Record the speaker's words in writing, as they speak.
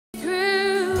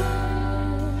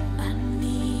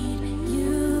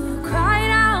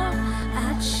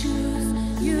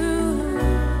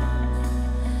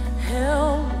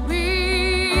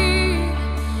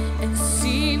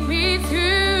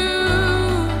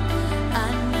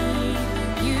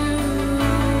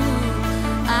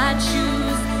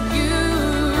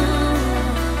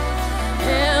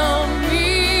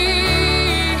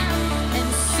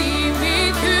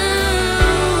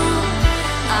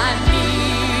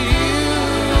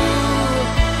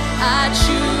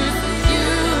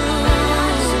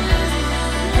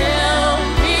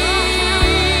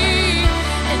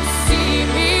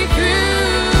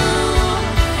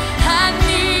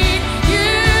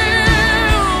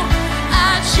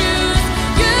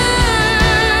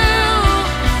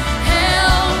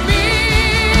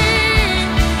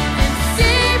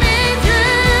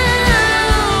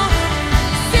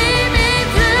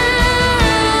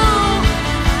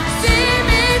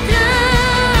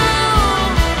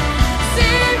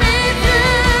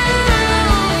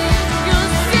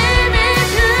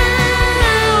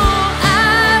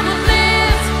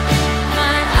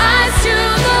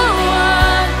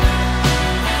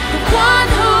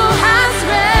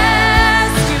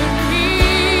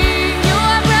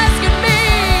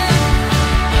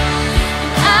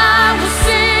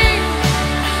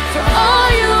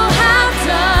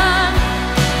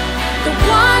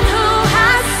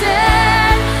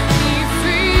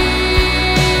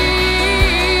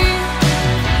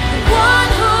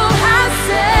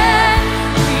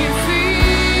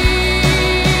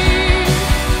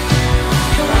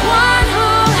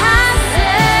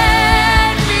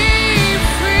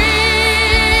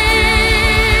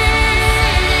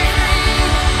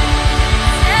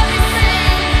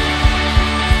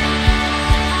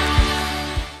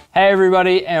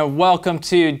everybody, and welcome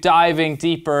to Diving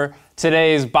Deeper,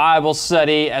 today's Bible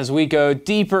study as we go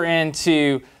deeper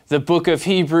into the book of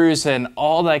Hebrews and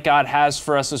all that God has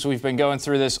for us as we've been going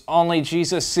through this Only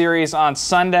Jesus series on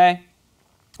Sunday.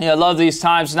 I love these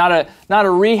times, not a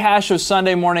rehash of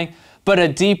Sunday morning, but a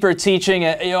deeper teaching,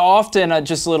 often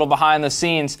just a little behind the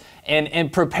scenes in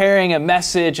preparing a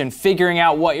message and figuring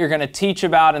out what you're going to teach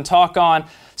about and talk on.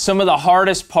 Some of the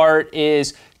hardest part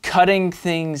is cutting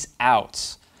things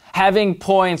out. Having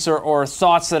points or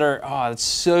thoughts that are, oh, it's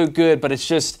so good, but it's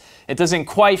just, it doesn't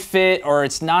quite fit, or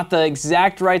it's not the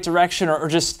exact right direction, or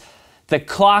just the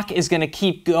clock is going to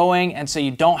keep going, and so you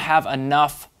don't have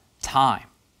enough time.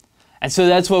 And so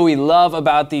that's what we love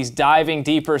about these Diving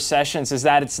Deeper sessions, is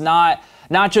that it's not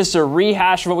just a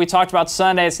rehash of what we talked about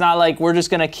Sunday. It's not like we're just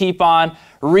going to keep on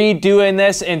redoing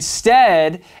this.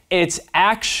 Instead, it's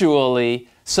actually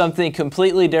something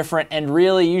completely different and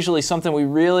really usually something we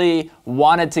really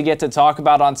wanted to get to talk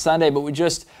about on Sunday, but we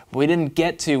didn't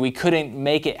get to. We couldn't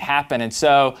make it happen. And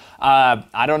so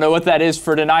I don't know what that is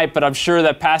for tonight, but I'm sure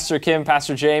that Pastor Kim,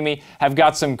 Pastor Jamie have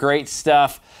got some great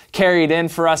stuff carried in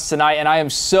for us tonight, and I am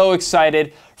so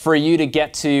excited for you to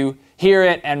get to hear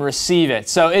it and receive it.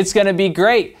 So it's going to be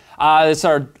great. It's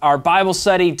our Bible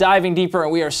study, Diving Deeper,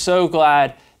 and we are so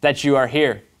glad that you are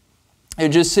here.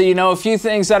 And just so you know, a few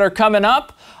things that are coming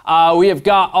up. We have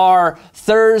got our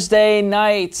Thursday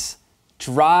night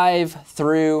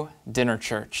drive-through dinner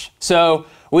church. So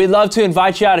we'd love to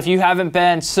invite you out if you haven't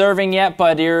been serving yet,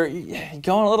 but you're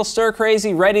going a little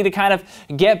stir-crazy, ready to kind of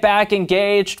get back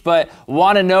engaged, but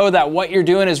want to know that what you're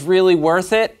doing is really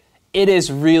worth it. It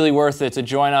is really worth it to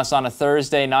join us on a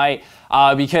Thursday night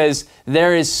because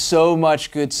there is so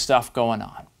much good stuff going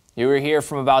on. You were here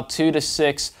from about 2 to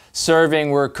 6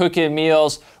 serving. We're cooking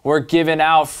meals. We're giving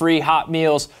out free hot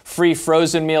meals, free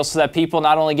frozen meals so that people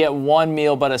not only get one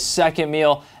meal, but a second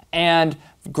meal and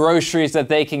groceries that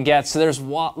they can get. So there's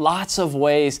lots of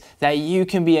ways that you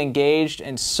can be engaged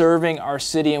in serving our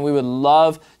city, and we would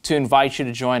love to invite you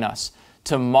to join us.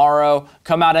 Tomorrow,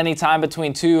 come out anytime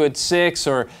between 2 and 6,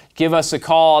 or give us a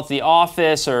call at the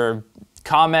office, or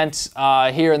comment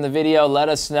here in the video. Let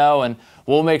us know, and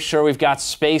we'll make sure we've got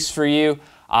space for you.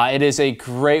 It is a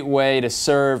great way to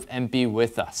serve and be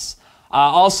with us.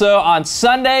 Also on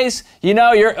Sundays, you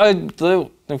know,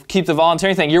 keep the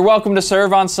volunteering thing. You're welcome to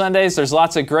serve on Sundays. There's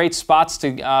lots of great spots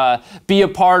to be a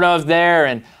part of there,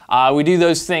 and we do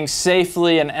those things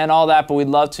safely and all that, but we'd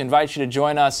love to invite you to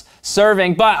join us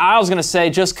serving. But I was going to say,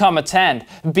 just come attend,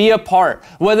 be a part,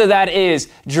 whether that is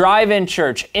drive-in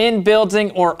church, in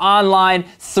building, or online.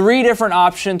 3 different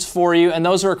options for you, and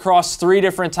those are across 3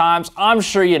 different times. I'm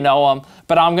sure you know them,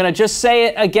 but I'm going to just say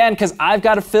it again because I've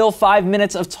got to fill 5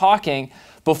 minutes of talking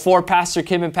before Pastor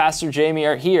Kim and Pastor Jamie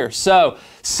are here. So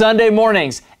Sunday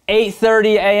mornings,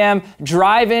 8:30 a.m.,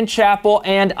 drive-in chapel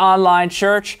and online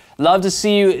church. Love to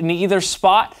see you in either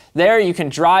spot there. You can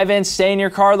drive in, stay in your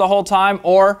car the whole time,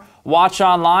 or watch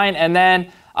online. And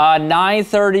then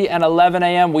 9:30 and 11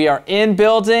 a.m., we are in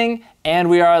building and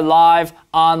we are live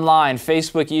online,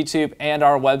 Facebook, YouTube, and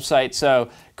our website. So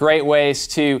great ways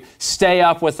to stay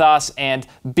up with us and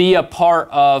be a part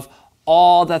of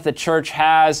all that the church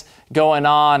has going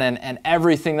on and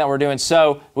everything that we're doing.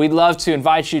 So we'd love to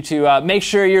invite you to make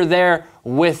sure you're there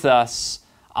with us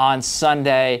on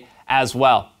Sunday as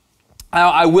well.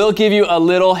 I will give you a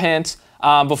little hint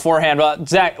beforehand.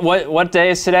 Zach, what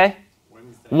day is today?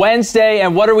 Wednesday,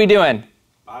 and what are we doing?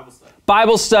 Bible study.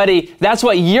 Bible study. That's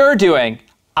what you're doing.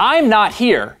 I'm not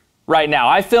here right now.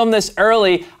 I filmed this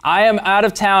early. I am out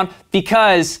of town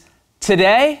because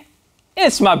today,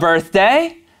 it's my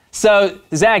birthday. So,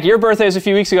 Zach, your birthday was a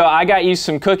few weeks ago. I got you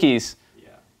some cookies.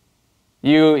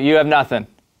 Yeah. You have nothing.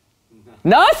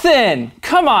 No. Nothing!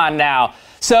 Come on now.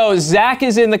 So, Zach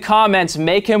is in the comments.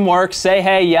 Make him work. Say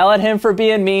hey. Yell at him for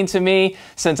being mean to me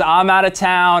since I'm out of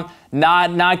town.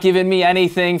 Not giving me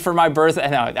anything for my birthday.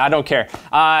 No, I don't care.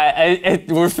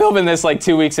 We're filming this like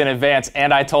 2 weeks in advance,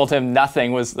 and I told him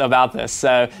nothing was about this,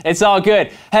 so it's all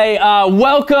good. Hey,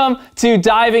 welcome to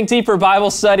Diving Deeper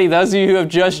Bible Study. Those of you who have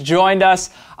just joined us,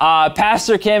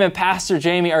 Pastor Kim and Pastor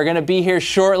Jamie are going to be here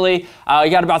shortly. We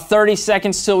got about 30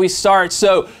 seconds till we start,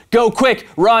 so go quick,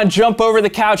 run, jump over the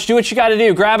couch, do what you got to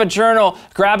do. Grab a journal,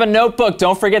 grab a notebook,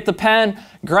 don't forget the pen.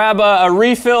 Grab a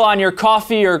refill on your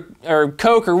coffee or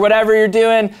Coke or whatever you're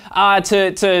doing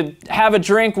to have a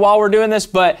drink while we're doing this.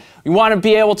 But we want to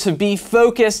be able to be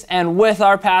focused and with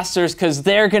our pastors because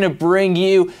they're going to bring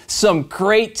you some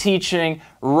great teaching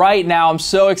right now. I'm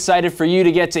so excited for you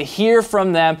to get to hear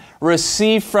from them,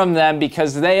 receive from them,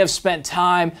 because they have spent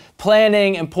time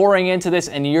planning and pouring into this,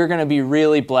 and you're going to be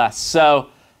really blessed. So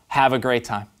have a great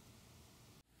time.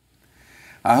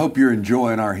 I hope you're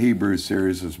enjoying our Hebrew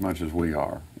series as much as we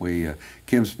are.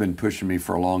 Kim's been pushing me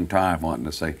for a long time, wanting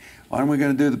to say, when are we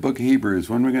going to do the book of Hebrews?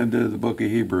 When are we going to do the book of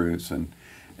Hebrews?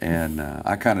 And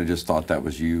I kind of just thought that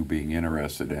was you being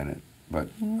interested in it. But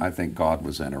I think God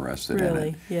was interested in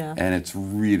it. Yeah. And it's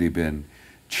really been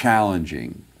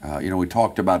challenging. We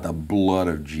talked about the blood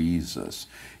of Jesus.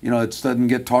 It doesn't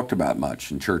get talked about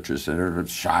much in churches. They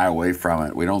shy away from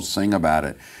it. We don't sing about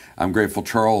it. I'm grateful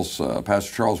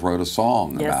Pastor Charles wrote a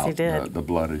song about the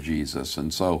blood of Jesus.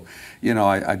 And so,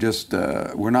 I just,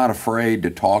 we're not afraid to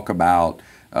talk about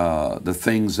the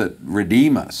things that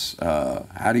redeem us.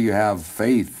 How do you have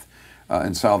faith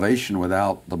and salvation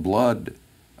without the blood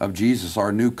of Jesus,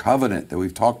 our new covenant that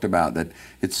we've talked about, that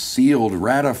it's sealed,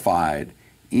 ratified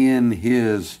in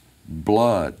His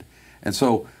blood. And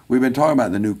so we've been talking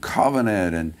about the new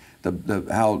covenant and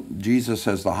how Jesus,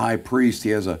 as the high priest,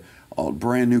 He has a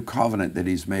brand new covenant that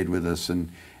He's made with us, and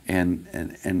then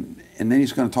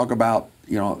He's going to talk about,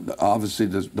 obviously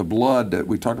the blood that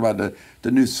we talked about,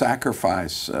 the new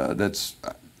sacrifice that's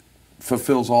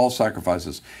fulfills all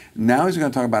sacrifices. Now He's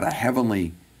going to talk about a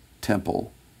heavenly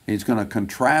temple. He's going to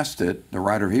contrast it, the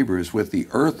writer of Hebrews, with the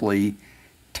earthly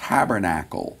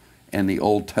tabernacle in the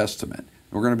Old Testament.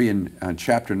 We're going to be in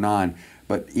chapter 9.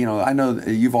 But, I know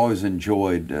that you've always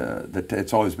enjoyed that.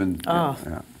 It's always been.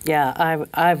 Yeah,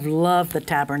 I've loved the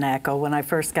tabernacle. When I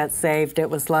first got saved, it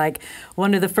was like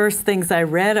one of the first things I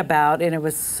read about, and it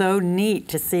was so neat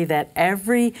to see that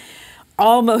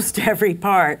almost every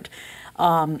part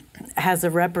has a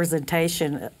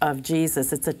representation of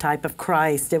Jesus. It's a type of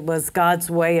Christ. It was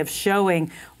God's way of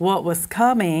showing what was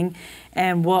coming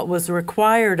and what was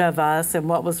required of us and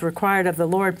what was required of the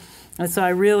Lord. And so I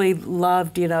really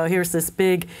loved, here's this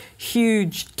big,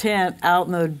 huge tent out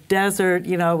in the desert,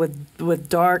 with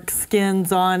dark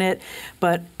skins on it,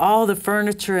 but all the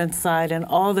furniture inside and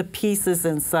all the pieces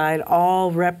inside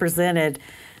all represented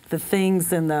the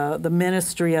things in the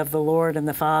ministry of the Lord and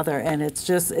the Father. And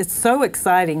it's so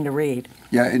exciting to read.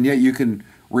 Yeah, and yet you can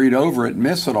read over it,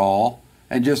 miss it all,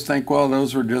 and just think, well,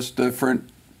 those are just different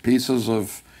pieces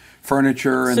of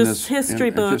furniture and this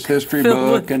history book. Just history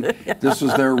book, and this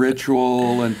is their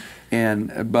ritual,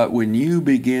 but when you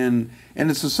begin,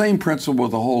 and it's the same principle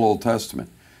with the whole Old Testament,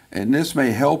 and this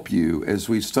may help you as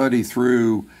we study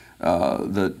through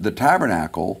the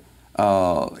tabernacle,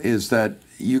 is that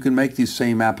you can make these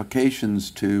same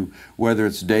applications to whether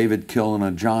it's David killing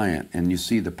a giant, and you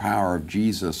see the power of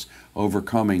Jesus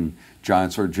overcoming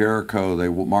giants, or Jericho, they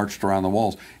marched around the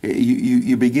walls.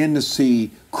 You begin to see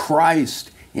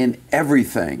Christ in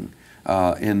everything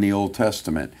in the Old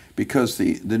Testament, because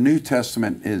the New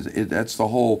Testament that's the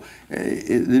whole.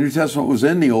 The New Testament was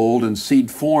in the Old in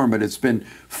seed form, but it's been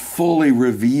fully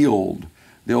revealed,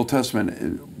 the Old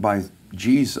Testament, by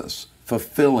Jesus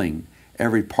fulfilling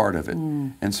every part of it.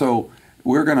 And so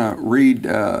we're going to read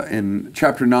in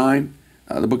chapter 9,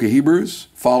 the book of Hebrews.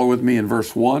 Follow with me in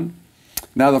verse 1.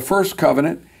 Now the first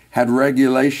covenant had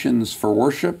regulations for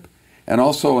worship and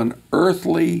also an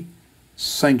earthly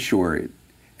sanctuary,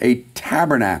 a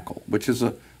tabernacle, which is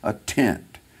a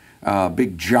tent,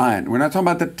 big giant. We're not talking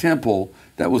about the temple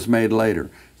that was made later.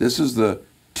 This is the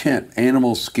tent,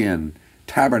 animal skin,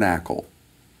 tabernacle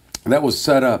that was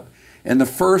set up. In the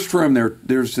first room,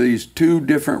 there's these two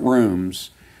different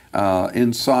rooms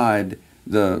inside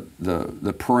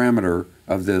the perimeter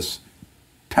of this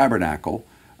tabernacle.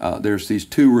 There's these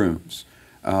two rooms.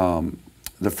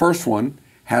 The first one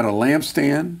had a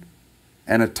lampstand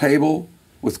and a table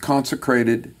with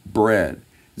consecrated bread.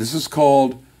 This is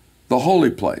called the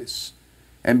holy place.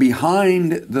 And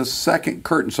behind the second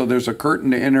curtain, so there's a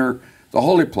curtain to enter the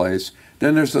holy place,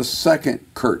 then there's a second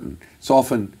curtain. It's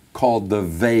often called the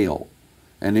veil,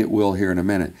 and it will here in a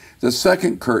minute. The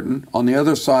second curtain on the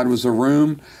other side was a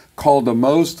room called the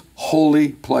most holy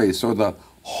place, or the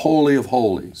Holy of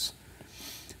Holies.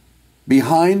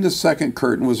 Behind the second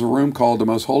curtain was a room called the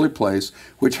most holy place,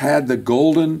 which had the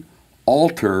golden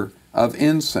altar of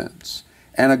incense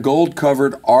and a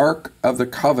gold-covered ark of the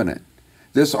covenant.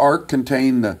 This ark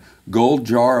contained the gold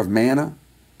jar of manna,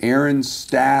 Aaron's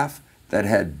staff that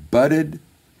had budded,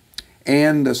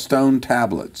 and the stone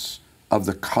tablets of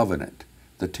the covenant,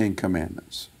 the Ten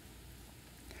Commandments.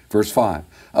 Verse 5,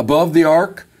 above the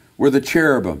ark were the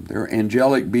cherubim, they're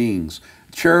angelic beings,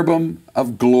 cherubim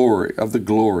of the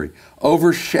glory,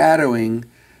 overshadowing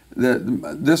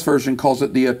this version calls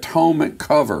it the atonement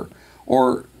cover,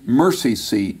 or mercy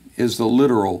seat is the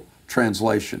literal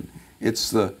translation. It's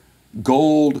the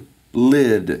gold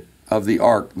lid of the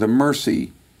ark, the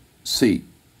mercy seat.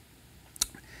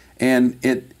 And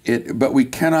but we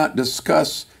cannot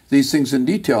discuss these things in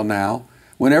detail now.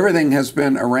 When everything has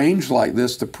been arranged like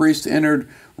this, the priest entered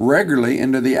regularly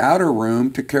into the outer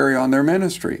room to carry on their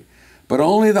ministry. But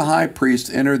only the high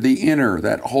priest entered the inner,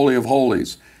 that Holy of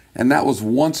Holies, and that was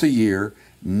once a year,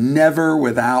 never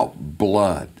without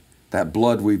blood. That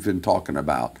blood we've been talking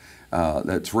about,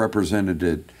 that's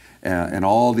represented, and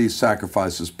all these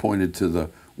sacrifices pointed to the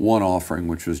one offering,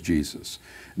 which was Jesus.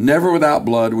 Never without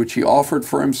blood, which he offered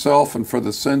for himself and for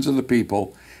the sins of the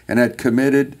people, and had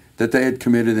committed that they had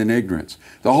committed in ignorance.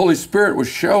 The Holy Spirit was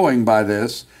showing by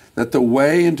this that the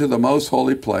way into the most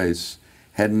holy place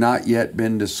had not yet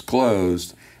been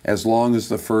disclosed as long as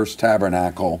the first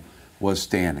tabernacle was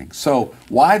standing. So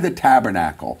why the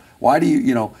tabernacle? Why do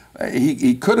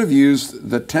he could have used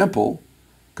the temple,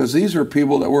 because these are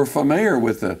people that were familiar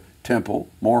with the temple,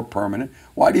 more permanent.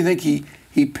 Why do you think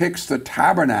he picks the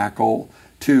tabernacle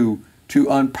to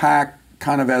unpack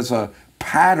kind of as a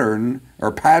pattern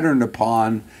or patterned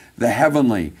upon the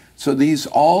heavenly? So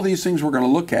all these things we're going to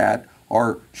look at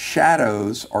are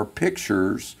shadows or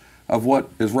pictures of what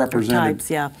is represented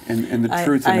types, yeah. in the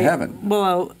truth in heaven.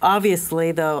 Well,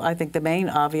 obviously, though, I think the main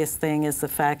obvious thing is the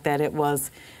fact that it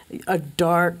was a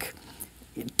dark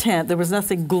tent. There was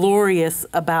nothing glorious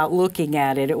about looking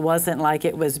at it. It wasn't like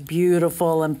it was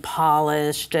beautiful and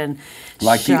polished and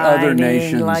like shining, the other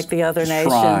nations, like the other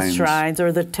nations' shrines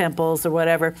or the temples or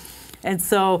whatever. And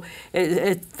so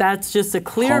that's just a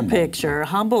clear picture,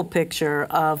 humble picture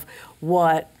of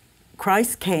what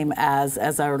Christ came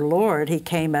as our Lord. He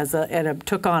came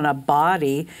took on a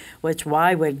body, which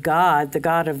why would God, the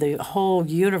God of the whole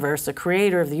universe, the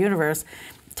creator of the universe,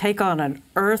 take on an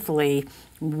earthly,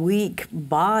 weak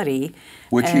body?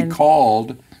 Which he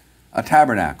called a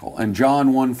tabernacle. In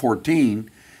John 1:14,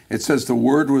 it says the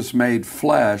Word was made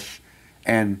flesh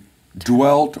and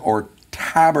dwelt or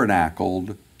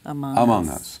tabernacled among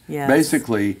us. Yes.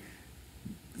 Basically,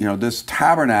 this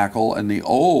tabernacle in the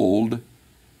old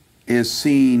is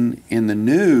seen in the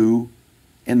new,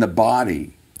 in the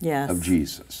body of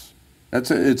Jesus. That's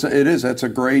a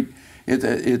great.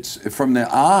 It's from the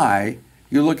eye.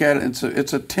 You look at it.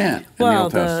 It's a tent. In the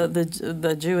Old Testament.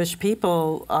 the Jewish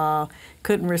people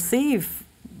couldn't receive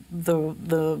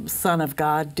the Son of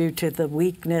God due to the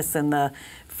weakness and the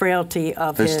frailty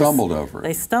of They stumbled over it.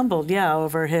 They stumbled,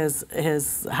 over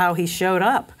his how he showed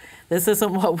up. This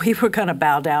isn't what we were going to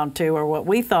bow down to or what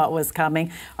we thought was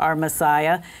coming, our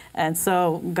Messiah. And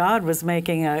so God was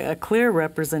making a clear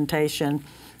representation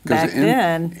back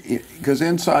then. Because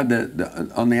inside,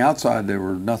 on the outside, there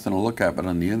were nothing to look at, but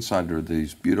on the inside, there were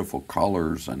these beautiful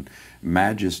colors and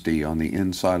majesty on the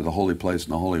inside of the holy place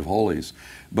and the Holy of Holies.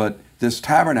 But this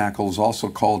tabernacle is also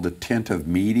called the tent of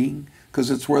meeting, because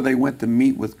it's where they went to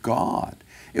meet with God.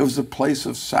 It was a place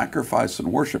of sacrifice and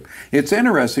worship. It's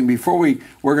interesting. Before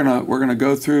we're gonna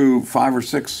go through 5 or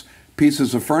 6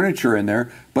 pieces of furniture in there,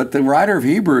 but the writer of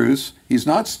Hebrews, he's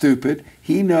not stupid.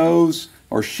 He knows,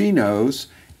 or she knows,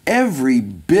 every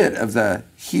bit of the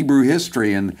Hebrew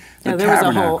history and the there tabernacle.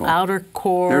 Was a whole outer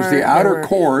court. There's the outer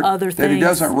court that he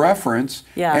doesn't reference.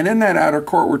 Yeah. And in that outer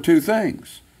court were 2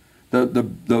 things: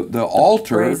 the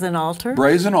altar,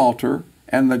 brazen altar,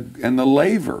 and the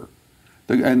laver.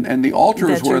 And the altar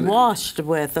is where you washed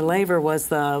with. The laver was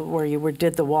where you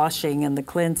did the washing and the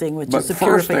cleansing, which is the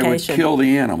purification. But first they would kill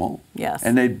the animal. Yes.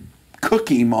 And they'd cook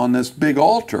him on this big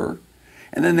altar,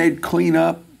 and then they'd clean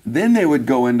up. Then they would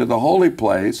go into the holy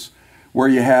place where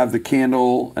you have the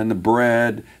candle and the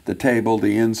bread, the table,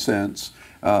 the incense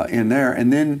in there,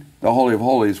 and then the Holy of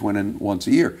Holies went in once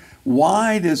a year.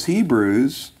 Why does he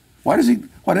talk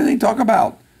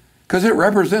about? Because it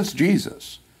represents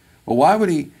Jesus. Well, why would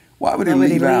he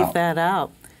leave that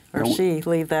out? Or she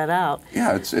leave that out?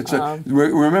 Yeah,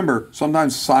 remember,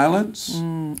 sometimes silence.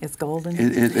 It's golden.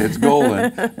 It's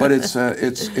golden, but it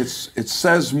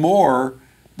says more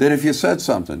than if you said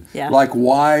something. Yeah. Like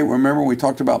why? Remember when we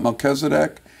talked about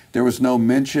Melchizedek? There was no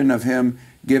mention of him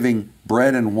giving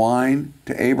bread and wine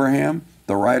to Abraham.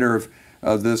 The writer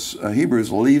of this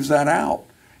Hebrews leaves that out,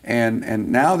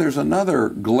 and now there's another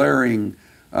glaring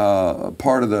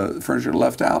part of the furniture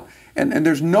left out. And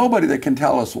there's nobody that can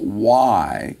tell us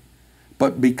why,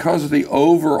 but because of the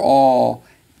overall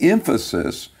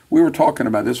emphasis, we were talking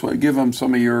about this. Give them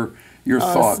some of your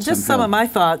thoughts. Just some of my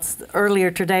thoughts. Earlier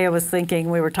today I was thinking,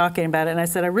 we were talking about it, and I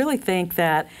said, I really think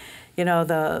that,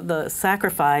 the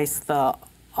sacrifice, the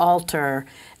altar,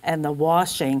 and the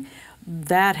washing,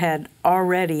 that had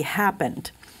already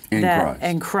happened.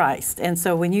 In Christ. And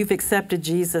so when you've accepted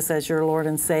Jesus as your Lord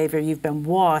and Savior, you've been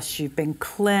washed, you've been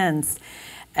cleansed.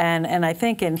 And I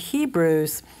think in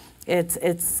Hebrews,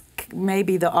 it's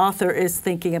maybe the author is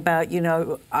thinking about,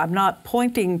 I'm not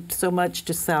pointing so much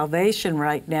to salvation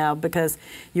right now because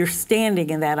you're standing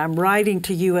in that. I'm writing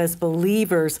to you as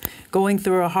believers going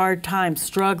through a hard time,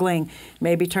 struggling,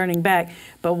 maybe turning back.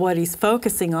 But what he's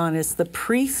focusing on is the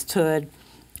priesthood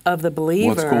of the believer.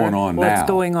 What's going on now? What's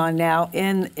going on now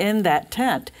in that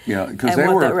tent. Yeah, because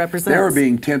that represents. They were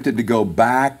being tempted to go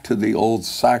back to the old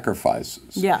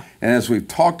sacrifices. Yeah. And as we've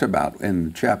talked about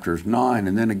in chapters 9,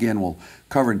 and then again we'll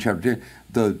cover in chapter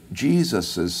 10,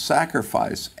 Jesus'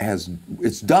 sacrifice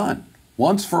it's done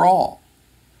once for all.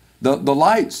 The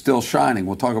light's still shining.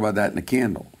 We'll talk about that in the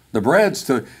candle. The bread's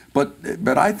still, but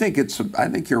I think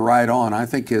you're right on. I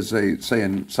think, as they say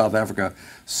in South Africa,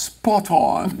 spot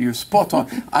on. You're spot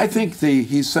on. I think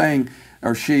he's saying,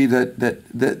 or she, that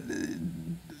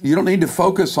you don't need to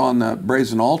focus on the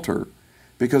brazen altar,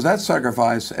 because that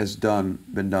sacrifice has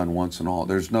been done once and all.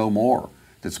 There's no more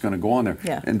that's going to go on there.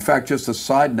 Yeah. In fact, just a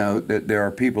side note, that there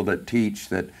are people that teach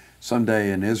that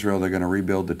someday in Israel they're going to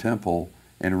rebuild the temple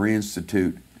and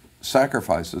reinstitute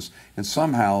sacrifices, and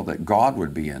somehow that God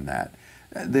would be in that.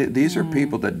 These are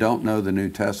people that don't know the New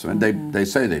Testament. They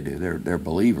say they do. They're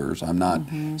believers. I'm not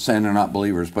saying they're not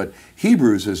believers, but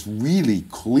Hebrews is really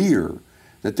clear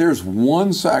that there's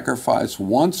one sacrifice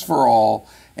once for all,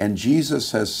 and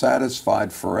Jesus has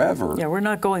satisfied forever. Yeah, we're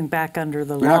not going back under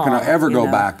the law. We're not going to ever go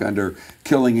back under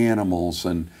killing animals,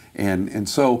 and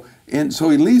so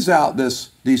he leaves out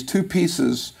these two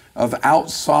pieces of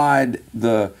outside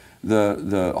the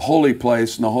holy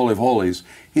place and the Holy of Holies.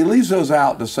 He leaves those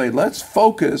out to say, let's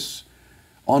focus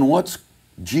on what's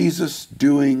Jesus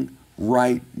doing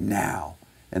right now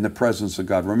in the presence of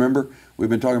God. Remember, we've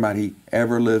been talking about he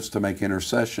ever lives to make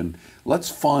intercession. Let's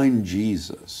find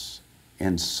Jesus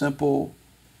in simple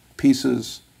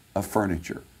pieces of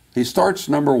furniture. He starts,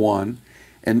 number one,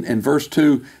 in verse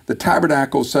 2, the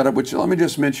tabernacle set up, which let me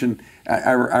just mention,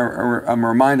 I'm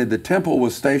reminded the temple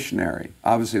was stationary.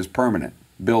 Obviously it's permanent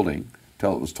building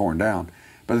till it was torn down.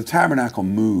 But the tabernacle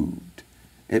moved.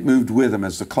 It moved with them.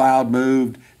 As the cloud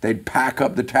moved, they'd pack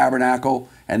up the tabernacle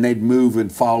and they'd move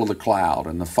and follow the cloud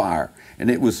and the fire. And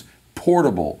it was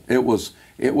portable. It was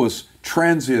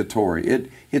transitory.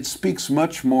 It speaks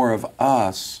much more of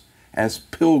us as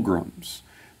pilgrims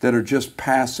that are just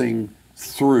passing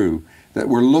through, that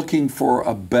we're looking for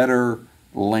a better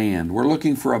land. We're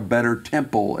looking for a better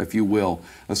temple, if you will,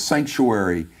 a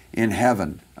sanctuary in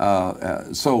heaven.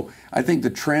 So I think the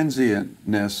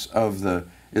transientness of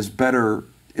is better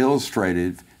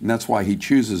illustrated, and that's why he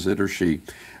chooses it, or she.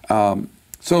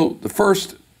 So the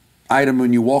first item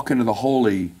when you walk into the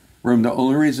holy room, the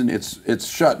only reason it's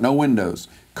shut, no windows,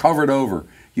 covered over.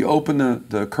 You open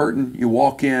the curtain, you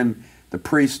walk in, the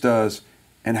priest does,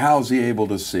 and how's he able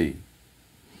to see?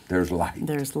 There's light.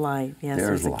 There's light, yes,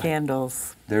 there's the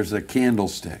candles. There's a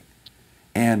candlestick.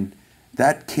 And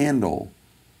that candle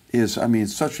is,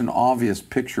 it's such an obvious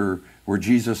picture where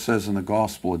Jesus says in the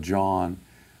Gospel of John,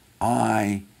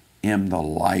 I am the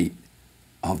light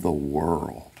of the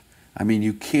world.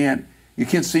 You can't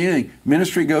see anything.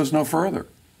 Ministry goes no further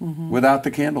without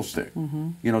the candlestick.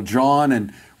 John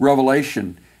and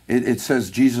Revelation, it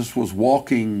says Jesus was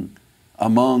walking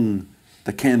among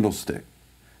the candlestick.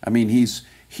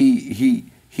 He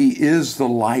is the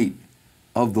light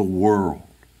of the world.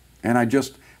 And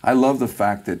I love the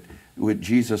fact that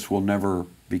Jesus will never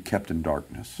be kept in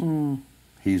darkness.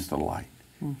 He's the light.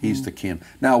 He's the candle.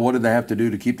 Now, what did they have to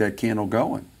do to keep that candle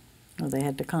going? Well, they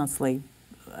had to constantly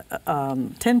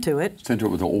tend to it. Tend to it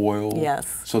with the oil.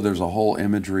 Yes. So there's a whole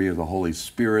imagery of the Holy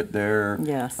Spirit there.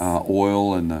 Yes.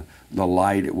 Oil and the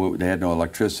light. They had no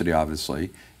electricity, obviously.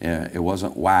 It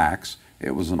wasn't wax.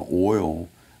 It was an oil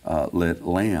lit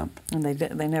lamp. And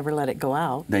they never let it go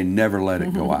out. They never let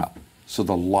it go out. So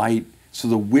the light. So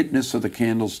the witness of the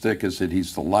candlestick is that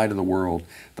he's the light of the world.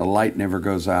 The light never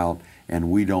goes out,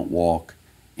 and we don't walk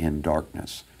in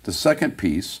darkness. The second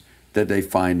piece that they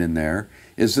find in there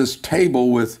is this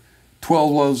table with 12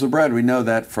 loaves of bread. We know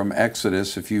that from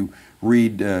Exodus. If you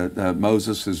read,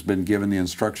 Moses has been given the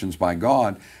instructions by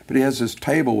God, but he has this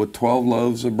table with 12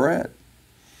 loaves of bread.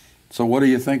 So what do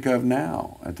you think of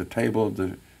now at the table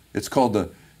of it's called the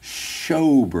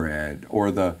showbread,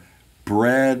 or the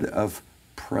bread of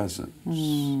presence.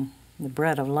 The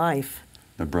bread of life.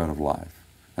 The bread of life.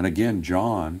 And again,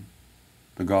 John,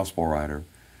 the gospel writer,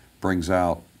 brings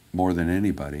out more than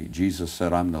anybody. Jesus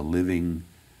said, I'm the living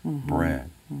bread.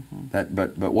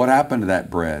 But what happened to that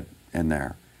bread in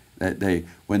there? That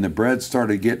when the bread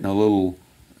started getting a little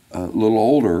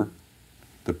older,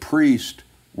 the priests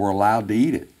were allowed to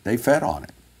eat it. They fed on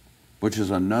it, which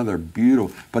is another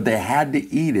beautiful. But they had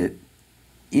to eat it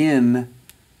in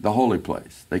the holy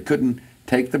place. They couldn't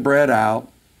take the bread out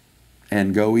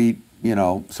and go eat,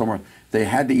 somewhere. They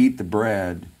had to eat the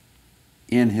bread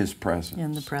in His presence.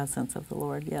 In the presence of the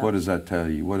Lord, yeah. What does that tell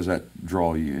you? What does that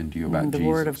draw you into about the Jesus?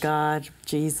 Word of God,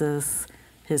 Jesus,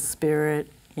 His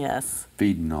Spirit, yes.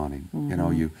 Feeding on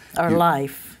Him. Our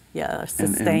life, yeah,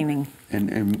 sustaining.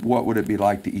 And what would it be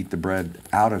like to eat the bread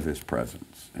out of His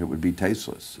presence? It would be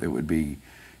tasteless.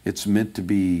 It's meant to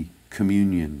be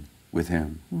communion with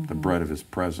Him, the bread of His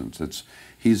presence.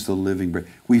 He's the living bread.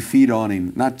 We feed on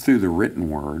Him not through the written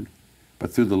Word,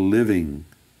 but through the living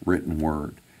written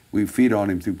Word. We feed on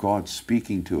Him through God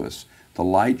speaking to us. The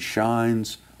light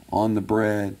shines on the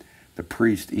bread. The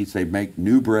priest eats. They make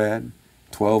new bread,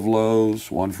 12 loaves,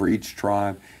 one for each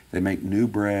tribe. They make new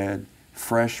bread,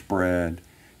 fresh bread.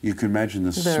 You can imagine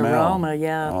the smell. The aroma,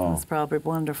 yeah, it's probably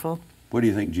wonderful. What do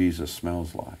you think Jesus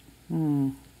smells like?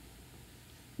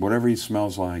 Whatever He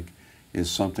smells like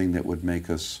is something that would make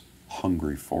us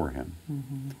hungry for Him.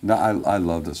 Now, I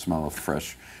love the smell of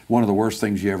fresh. One of the worst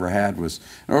things you ever had was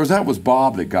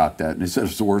Bob that got that, and he said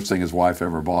it's the worst thing his wife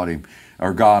ever bought him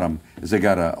or got him, is they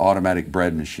got an automatic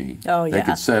bread machine. Oh, yeah. They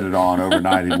could set it on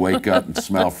overnight, he'd wake up and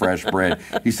smell fresh bread.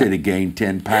 He said he gained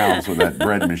 10 pounds with that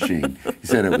bread machine. He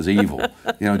said it was evil.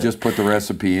 Just put the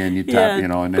recipe in, you tap,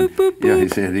 and then, boop, boop, boop. he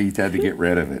said he had to get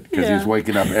rid of it because he was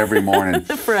waking up every morning.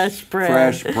 Fresh bread.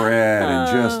 Fresh bread,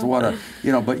 and just what a,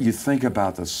 but you think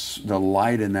about the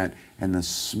light in that and the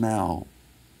smell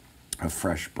of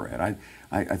fresh bread.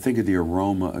 I think of the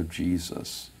aroma of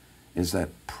Jesus is that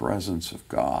presence of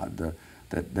God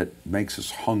that makes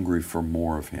us hungry for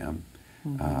more of Him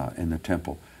in the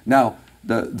temple. Now,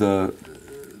 the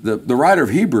writer of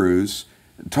Hebrews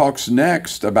talks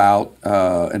next about,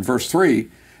 in verse 3,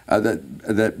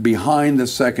 that behind the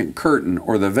second curtain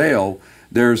or the veil,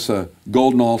 there's a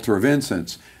golden altar of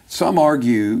incense. Some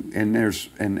argue, and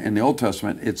in the Old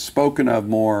Testament, it's spoken of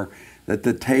more that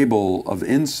the table of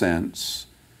incense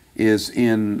is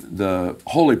in the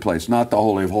holy place, not the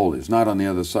Holy of Holies, not on the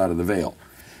other side of the veil.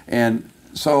 And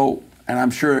I'm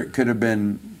sure it could have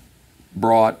been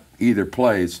brought either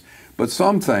place, but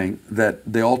some think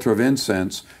that the altar of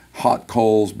incense, hot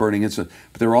coals, burning incense,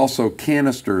 but there are also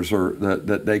canisters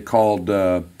that they called,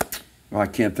 I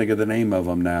can't think of the name of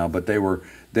them now, but they were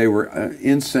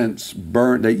incense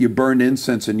burned, that you burned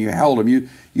incense and you held them.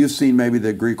 You've seen maybe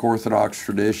the Greek Orthodox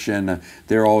tradition.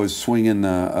 They're always swinging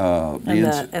the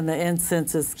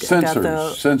incense is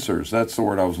censers. That's the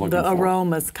word I was looking for. The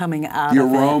aromas coming out. The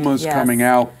aromas coming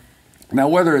out. Now,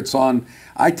 whether it's on,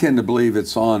 I tend to believe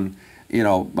it's on,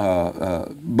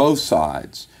 both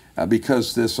sides,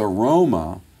 because this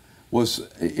aroma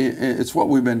it's what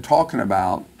we've been talking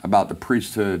about the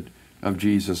priesthood of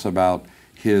Jesus, about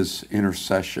His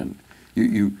intercession.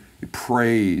 You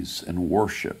praise and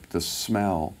worship, the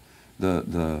smell,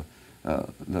 in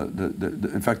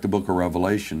fact, the book of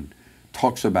Revelation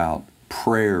talks about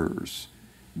prayers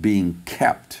being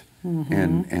kept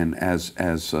and as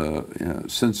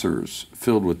censers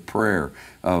filled with prayer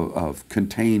of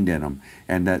contained in them,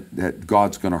 and that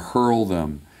God's going to hurl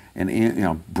them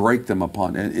and break them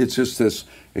upon. And it's just this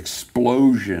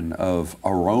explosion of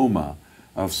aroma,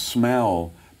 of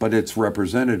smell, but it's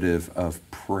representative of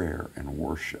prayer and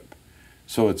worship.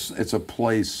 So it's a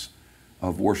place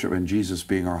of worship, and Jesus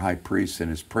being our high priest in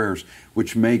His prayers,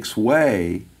 which makes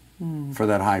way for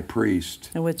that high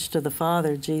priest. In which to the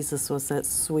Father, Jesus was that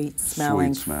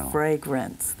sweet-smelling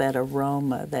fragrance, that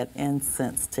aroma, that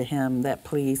incense to Him that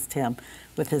pleased Him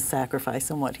with His sacrifice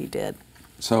and what He did.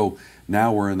 So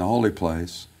now we're in the holy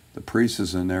place. The priest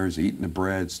is in there, he's eating the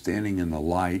bread, standing in the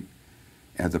light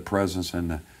at the presence, and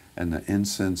the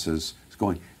incense is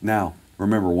going. Now,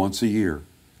 remember, once a year,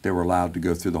 they were allowed to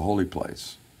go through the holy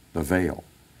place, the veil.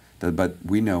 But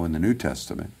we know in the New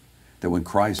Testament that when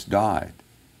Christ died,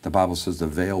 the Bible says the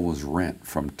veil was rent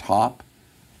from top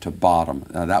to bottom.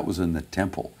 Now, that was in the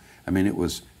temple. I mean, it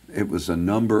was a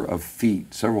number of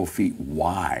feet, several feet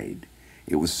wide.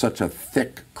 It was such a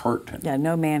thick curtain. Yeah,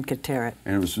 no man could tear it.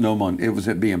 And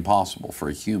it'd be impossible for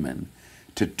a human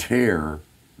to tear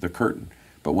the curtain.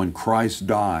 But when Christ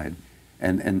died,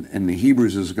 and the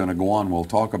Hebrews is going to go on, we'll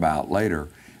talk about later,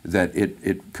 that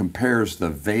it compares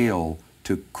the veil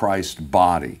to Christ's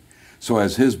body. So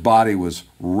as His body was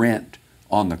rent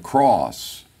on the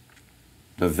cross,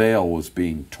 the veil was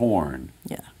being torn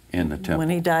in the temple. When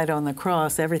He died on the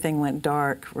cross, everything went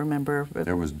dark. Remember?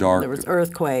 There was dark. There was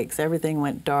earthquakes. Everything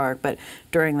went dark. But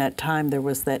during that time, there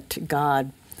was that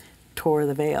God tore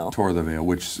the veil. Tore the veil,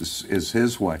 which is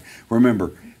His way.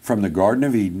 Remember, from the Garden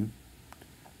of Eden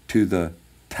to the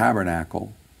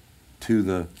tabernacle to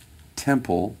the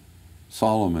temple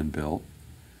Solomon built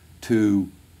to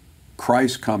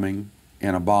Christ coming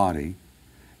in a body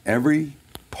Every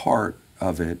part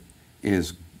of it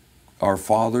is our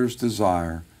Father's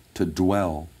desire to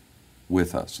dwell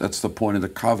with us. That's the point of the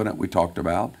covenant we talked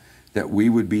about, that we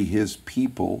would be His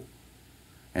people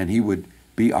and He would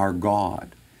be our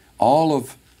God. All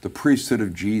of the priesthood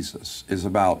of Jesus is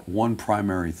about one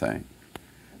primary thing: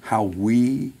 how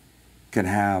we can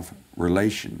have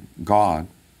God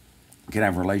can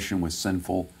have relation with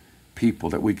sinful people,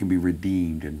 that we can be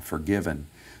redeemed and forgiven.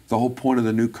 The whole point of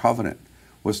the new covenant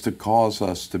was to cause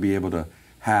us to be able to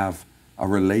have a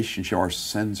relationship. Our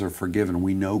sins are forgiven.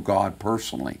 We know God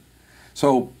personally.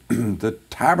 So the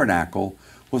tabernacle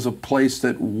was a place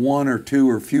that one or two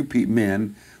or few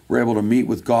men were able to meet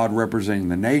with God representing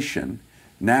the nation.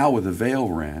 Now with the veil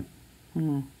rent,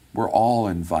 we're all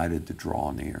invited to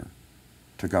draw near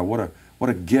to God. What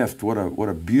a gift, what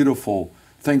a beautiful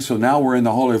thing. So now we're in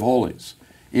the Holy of Holies.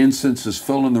 Incense is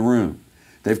filling the room.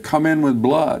 They've come in with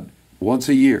blood once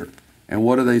a year. And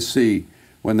what do they see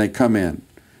when they come in?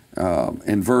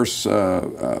 In verse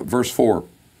 4,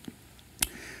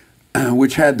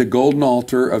 which had the golden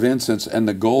altar of incense and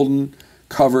the golden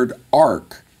covered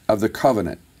ark of the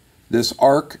covenant. This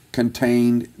ark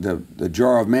contained the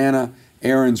jar of manna,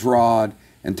 Aaron's rod,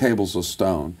 and tables of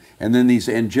stone. And then these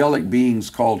angelic beings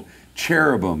called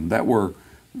cherubim that were,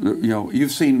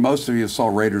 most of you saw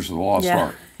Raiders of the Lost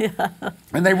Ark. Yeah.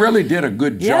 And they really did a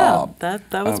good job. Yeah,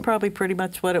 that was probably pretty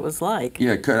much what it was like.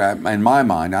 Yeah, in my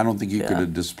mind, I don't think you could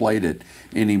have displayed it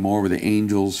anymore with the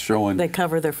angels showing. They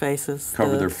cover their faces.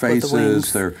 Cover their faces.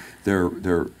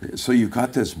 So you've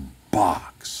got this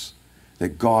box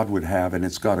that God would have, and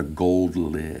it's got a gold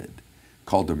lid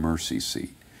called the mercy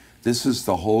seat. This is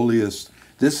the holiest.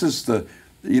 This is the,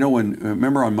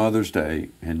 remember on Mother's Day,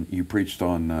 and you preached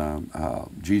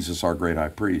on Jesus, our great high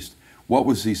priest, what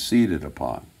was He seated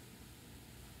upon?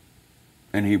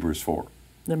 In Hebrews 4.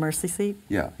 The mercy seat?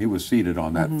 Yeah, He was seated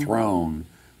on that throne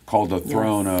called the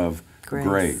throne of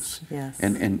grace. Yes.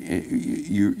 And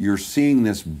you're seeing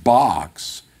this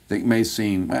box that may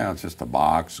seem, well, it's just a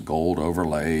box, gold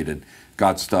overlaid, and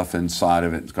got stuff inside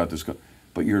of it. It's got this,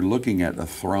 but you're looking at the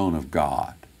throne of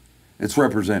God. It's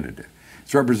representative.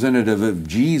 It's representative of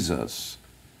Jesus,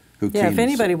 who came. Yeah, if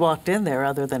anybody walked in there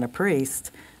other than a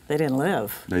priest, they didn't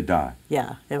live. They die.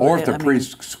 Yeah. Or if the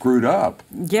priest screwed up.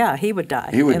 Yeah, he would die.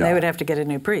 He would die. They would have to get a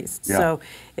new priest. Yeah. So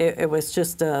it was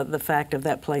just the fact of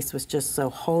that place was just so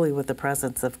holy with the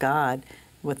presence of God,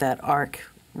 with that ark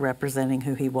representing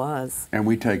who He was. And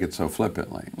we take it so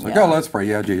flippantly. It's like, let's pray.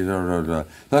 Yeah, Jesus.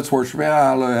 Let's worship.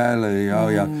 Yeah, hallelujah. Oh,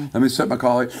 yeah. Let me sit my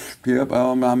colleague. Yep.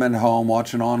 I'm at home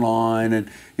watching online, and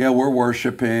we're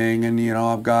worshiping, and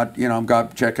I've got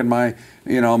checking my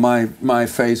my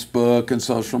Facebook and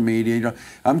social media.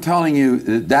 I'm telling you,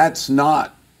 that's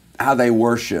not how they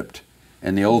worshipped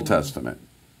in the Old Testament,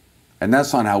 and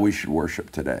that's not how we should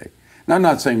worship today. And I'm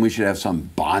not saying we should have some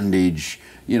bondage,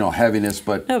 heaviness,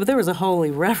 but no, but there was a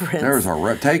holy reverence. There's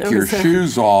take your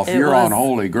shoes off. You're on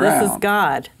holy ground. This is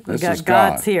God. This is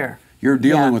God. God's here. You're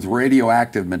dealing with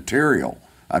radioactive material.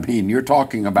 I mean, you're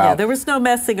talking about. Yeah, there was no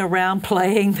messing around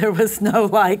playing. There was no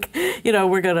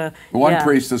we're gonna. One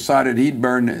priest decided he'd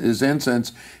burn his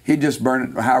incense. He'd just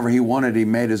burn it however he wanted. He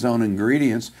made his own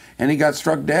ingredients, and he got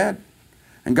struck dead.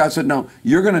 And God said, no,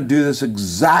 you're going to do this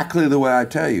exactly the way I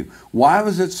tell you. Why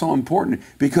was it so important?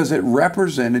 Because it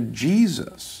represented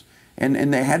Jesus.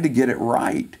 And they had to get it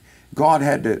right. God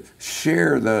had to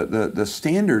share the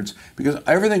standards, because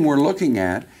everything we're looking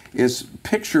at is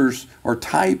pictures or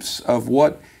types of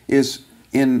what is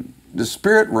in the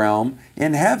spirit realm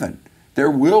in heaven. There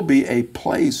will be a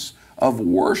place of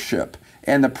worship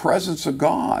and the presence of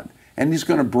God. And He's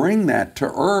going to bring that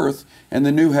to earth and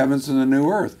the new heavens and the new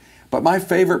earth. But my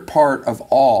favorite part of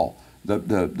all, I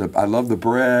love the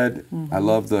bread, I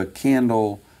love the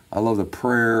candle, I love the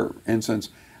prayer incense,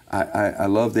 I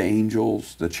love the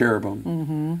angels, the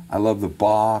cherubim, I love the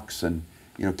box and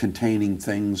containing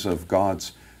things of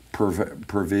God's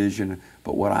provision.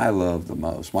 But what I love the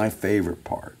most, my favorite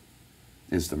part,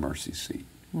 is the mercy seat.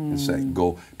 It's that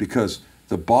gold, because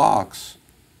the box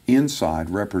inside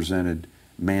represented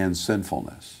man's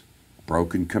sinfulness,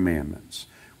 broken commandments,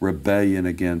 rebellion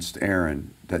against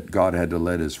Aaron, that God had to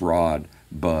let his rod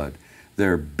bud,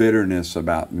 their bitterness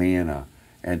about manna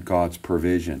and God's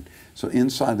provision. So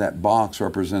inside that box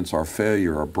represents our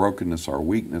failure, our brokenness, our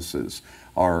weaknesses,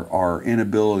 our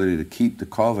inability to keep the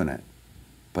covenant.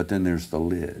 But then there's the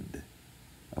lid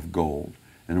of gold.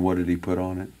 And what did He put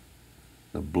on it?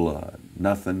 The blood.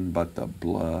 Nothing but the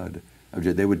blood.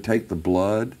 They would take the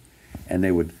blood and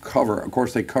they would cover, of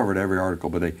course they covered every article,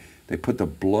 but they put the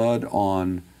blood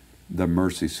on the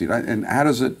mercy seat. And how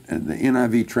does it, the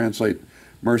NIV translate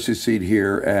mercy seat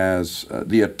here as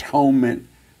the atonement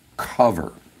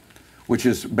cover, which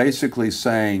is basically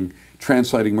saying,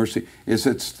 translating mercy, is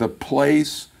it's the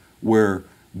place where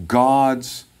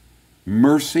God's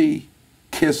mercy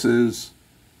kisses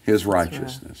His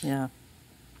righteousness. Yeah.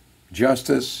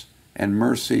 Justice and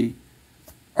mercy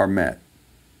are met.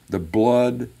 The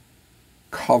blood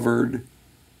covered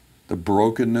the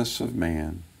brokenness of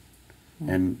man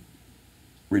and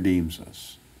redeems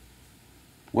us.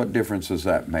 What difference does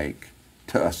that make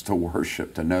to us to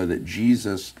worship, to know that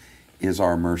Jesus is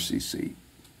our mercy seat?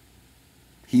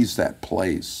 He's that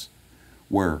place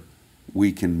where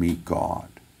we can meet God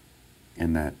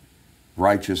in that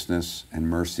righteousness and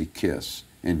mercy kiss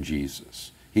in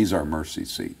Jesus. He's our mercy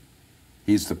seat.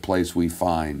 He's the place we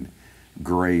find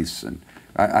grace. And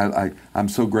I'm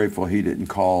so grateful He didn't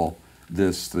call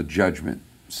this the judgment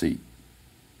seat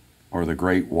or the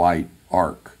great white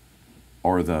ark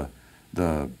or the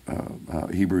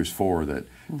Hebrews 4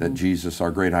 that Jesus,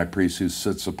 our great high priest who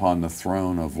sits upon the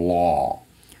throne of law.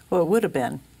 Well, it would have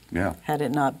been, Yeah. had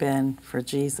it not been for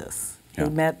Jesus. Yeah. He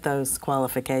met those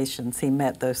qualifications. He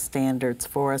met those standards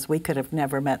for us. We could have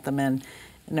never met them in,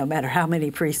 no matter how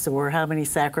many priests there were, how many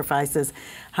sacrifices,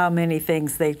 how many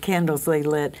candles they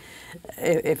lit,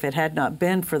 if it had not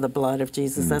been for the blood of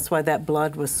Jesus. That's why that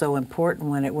blood was so important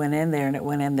when it went in there, and it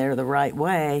went in there the right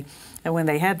way. And when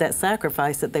they had that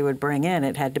sacrifice that they would bring in,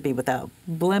 it had to be without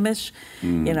blemish,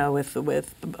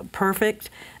 with perfect,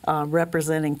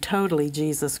 representing totally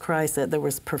Jesus Christ, that there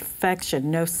was perfection,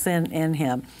 no sin in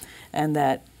Him. And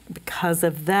that because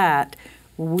of that,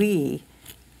 you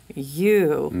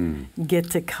get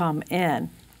to come in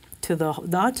to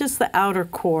not just the outer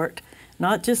court,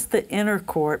 not just the inner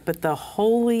court, but the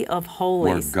Holy of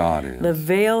Holies. Where God is. The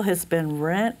veil has been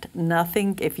rent.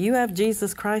 Nothing, if you have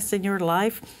Jesus Christ in your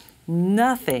life,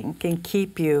 nothing can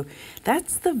keep you.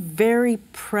 That's the very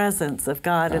presence of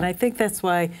God. And I think that's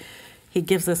why He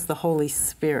gives us the Holy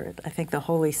Spirit. I think the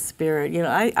Holy Spirit,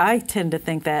 I tend to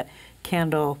think that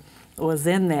candle was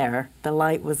in there, the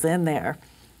light was in there,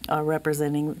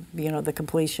 representing, the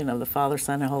completion of the Father,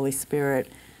 Son, and Holy Spirit.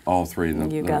 All three of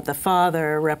them. You got the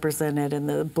Father represented, and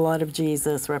the blood of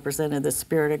Jesus represented, the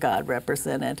Spirit of God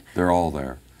represented. They're all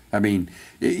there. I mean,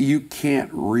 you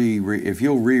can't if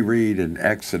you'll reread in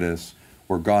Exodus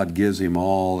where God gives him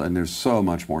all, and there's so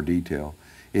much more detail.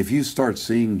 If you start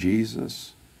seeing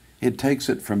Jesus, it takes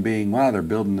it from being, wow, they're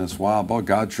building this, wow, boy,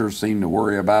 God sure seemed to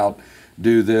worry about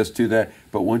do this, do that.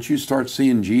 But once you start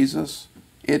seeing Jesus,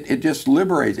 it just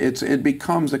liberates. It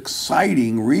becomes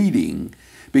exciting reading,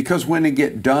 because when they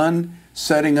get done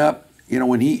setting up,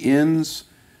 when He ends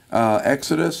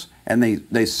Exodus and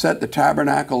they set the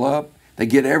tabernacle up, they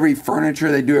get every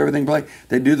furniture, they do everything,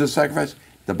 they do the sacrifice.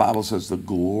 The Bible says the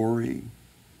glory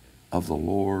of the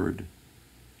Lord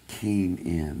came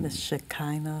in. The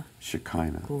Shekinah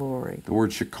glory. The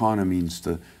word Shekinah means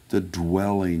the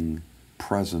dwelling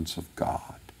presence of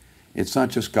God. It's not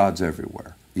just God's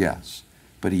everywhere, yes,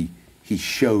 but He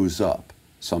shows up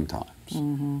sometimes.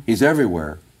 He's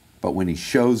everywhere, but when He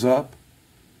shows up,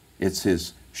 it's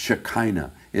His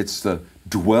Shekinah. It's the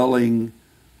dwelling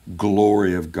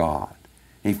glory of God.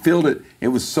 He filled it. It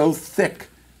was so thick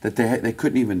that they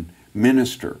couldn't even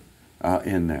minister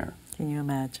in there. Can you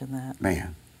imagine that?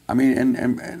 Man, I mean,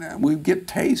 and we get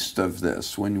taste of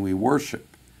this when we worship.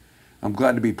 I'm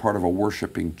glad to be part of a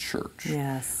worshiping church.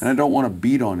 Yes. And I don't want to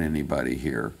beat on anybody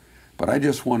here, but I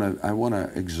want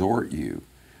to exhort you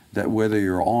that whether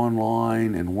you're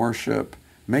online and worship,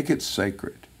 make it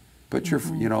sacred. Put your,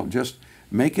 just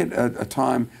make it a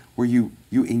time where you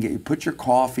engage, put your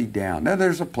coffee down. Now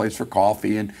there's a place for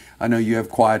coffee, and I know you have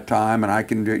quiet time, and I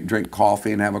can drink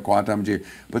coffee and have a quiet time with you.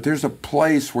 But there's a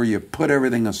place where you put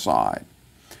everything aside,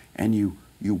 and you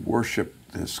worship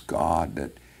this God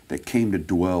that came to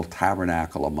dwell,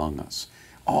 tabernacle among us.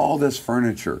 All this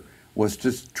furniture was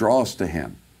just draw us to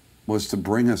Him, was to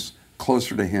bring us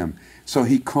closer to Him. So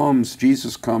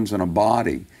Jesus comes in a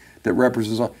body that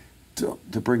represents to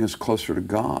bring us closer to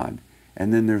God.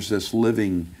 And then there's this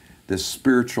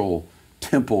spiritual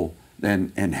temple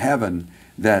in heaven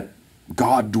that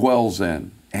God dwells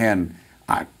in. And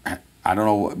I don't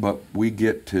know, but we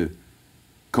get to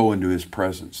go into His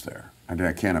presence there.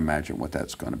 I can't imagine what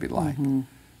that's going to be like.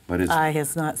 But eye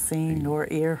has not seen nor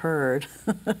ear heard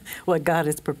what God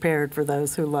has prepared for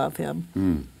those who love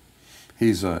Him.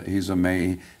 He's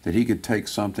amazing that He could take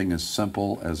something as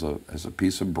simple as a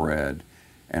piece of bread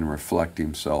and reflect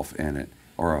Himself in it,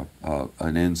 or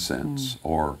an incense,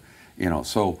 or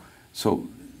so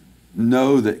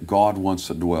know that God wants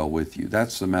to dwell with you.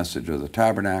 That's the message of the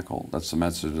tabernacle. That's the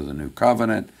message of the new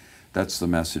covenant. That's the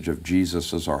message of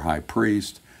Jesus as our high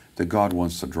priest. that God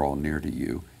wants to draw near to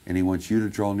you, and He wants you to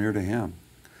draw near to Him.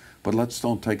 But let's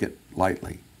don't take it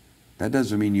lightly. That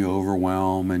doesn't mean you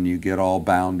overwhelm and you get all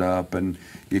bound up and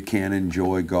you can't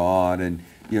enjoy God. And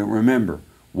remember,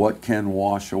 what can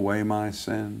wash away my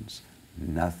sins?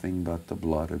 Nothing but the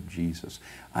blood of Jesus.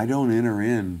 I don't enter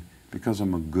in because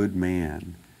I'm a good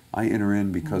man. I enter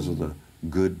in because of the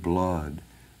good blood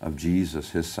of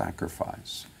Jesus, His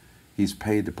sacrifice. He's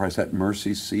paid the price. That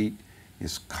mercy seat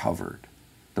is covered.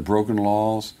 The broken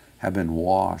laws have been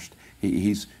washed.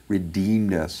 He's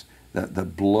redeemed us. The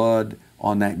blood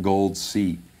on that gold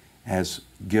seat has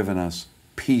given us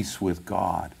peace with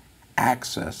God,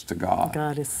 access to God.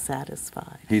 God is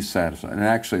satisfied. He's satisfied. And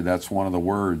actually, that's one of the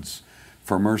words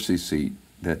for mercy seat,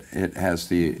 that it has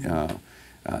the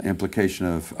implication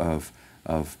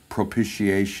of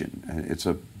propitiation. It's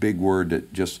a big word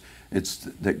that it's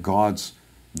that God's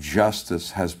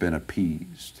justice has been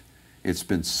appeased. It's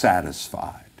been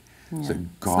satisfied. Yeah. So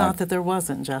God, it's not that there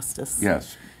wasn't justice.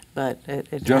 Yes. But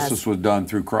it justice was done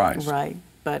through Christ. Right.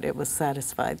 But it was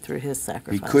satisfied through His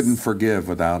sacrifice. He couldn't forgive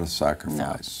without a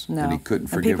sacrifice. No. And He couldn't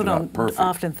forgive without perfect. People don't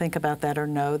often think about that or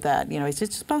know that. He's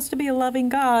just supposed to be a loving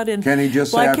God. And can He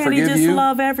just say, why I can't forgive He just you?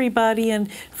 love everybody and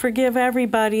forgive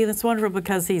everybody? And it's wonderful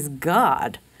because He's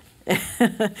God.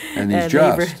 And He's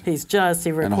just. He's just.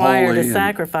 He required a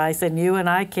sacrifice, and you and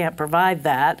I can't provide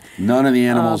that. None of the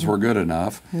animals were good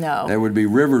enough. No. There would be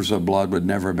rivers of blood would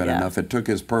never have been enough. It took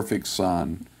His perfect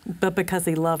Son. But because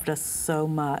He loved us so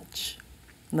much,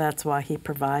 that's why He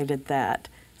provided that,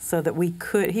 so that we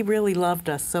could. He really loved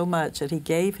us so much that He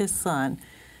gave His Son,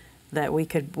 that we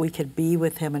could be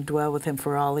with Him and dwell with Him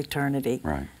for all eternity.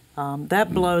 Right.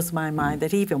 That blows my mind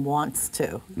that He even wants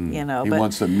to. He But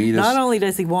wants to meet us. Not only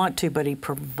does He want to, but He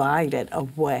provided a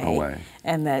way.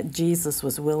 And that Jesus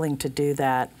was willing to do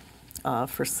that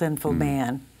for sinful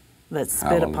man that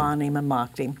spit upon Him and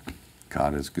mocked Him.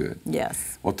 God is good.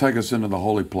 Yes. Well, take us into the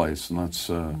holy place and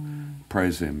let's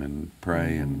praise Him and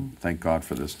pray and thank God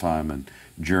for this time and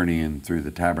journeying through the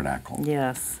tabernacle.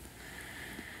 Yes.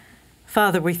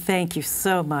 Father, we thank You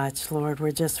so much, Lord.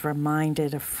 We're just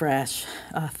reminded afresh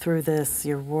through this,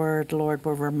 Your word, Lord.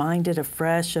 We're reminded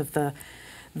afresh of the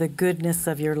goodness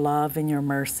of Your love and Your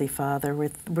mercy, Father.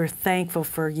 We're thankful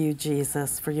for You,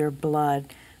 Jesus, for Your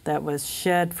blood that was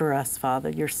shed for us, Father,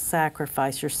 Your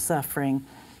sacrifice, Your suffering.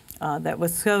 That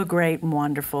was so great and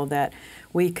wonderful that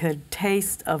we could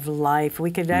taste of life. We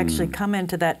could actually come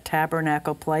into that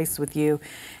tabernacle place with You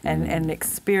and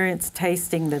experience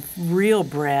tasting the real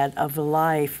bread of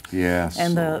life. Yes.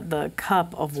 And the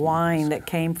cup of wine that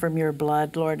came from Your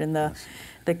blood, Lord, and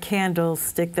the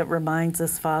candlestick that reminds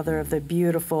us, Father, of the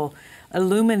beautiful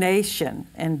illumination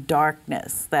and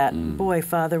darkness that, boy,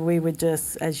 Father, we would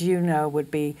just, as You know,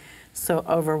 would be so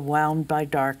overwhelmed by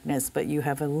darkness, but You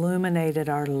have illuminated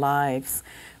our lives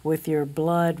with Your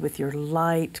blood, with Your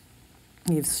light.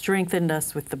 You've strengthened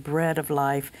us with the bread of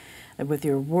life and with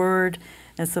Your word.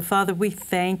 And so, Father, we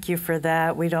thank You for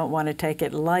that. We don't want to take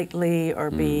it lightly or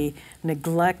be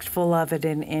neglectful of it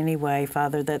in any way,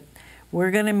 Father, that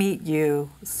we're going to meet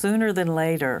You sooner than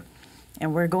later.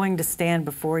 And we're going to stand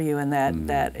before You in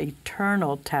that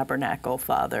eternal tabernacle,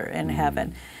 Father, in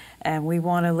heaven. And we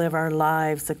want to live our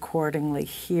lives accordingly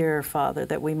here, Father,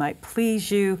 that we might please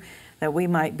You, that we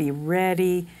might be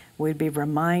ready. We'd be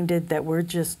reminded that we're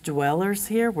just dwellers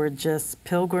here. We're just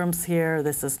pilgrims here.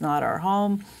 This is not our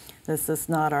home. This is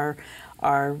not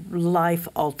our life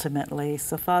ultimately.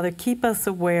 So, Father, keep us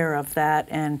aware of that.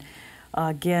 And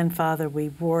again, Father, we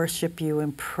worship You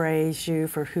and praise You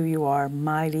for who You are,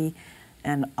 mighty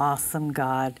and awesome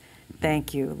God.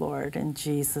 Thank You, Lord. In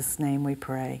Jesus' name we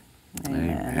pray.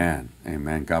 Amen. Amen.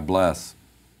 Amen. God bless.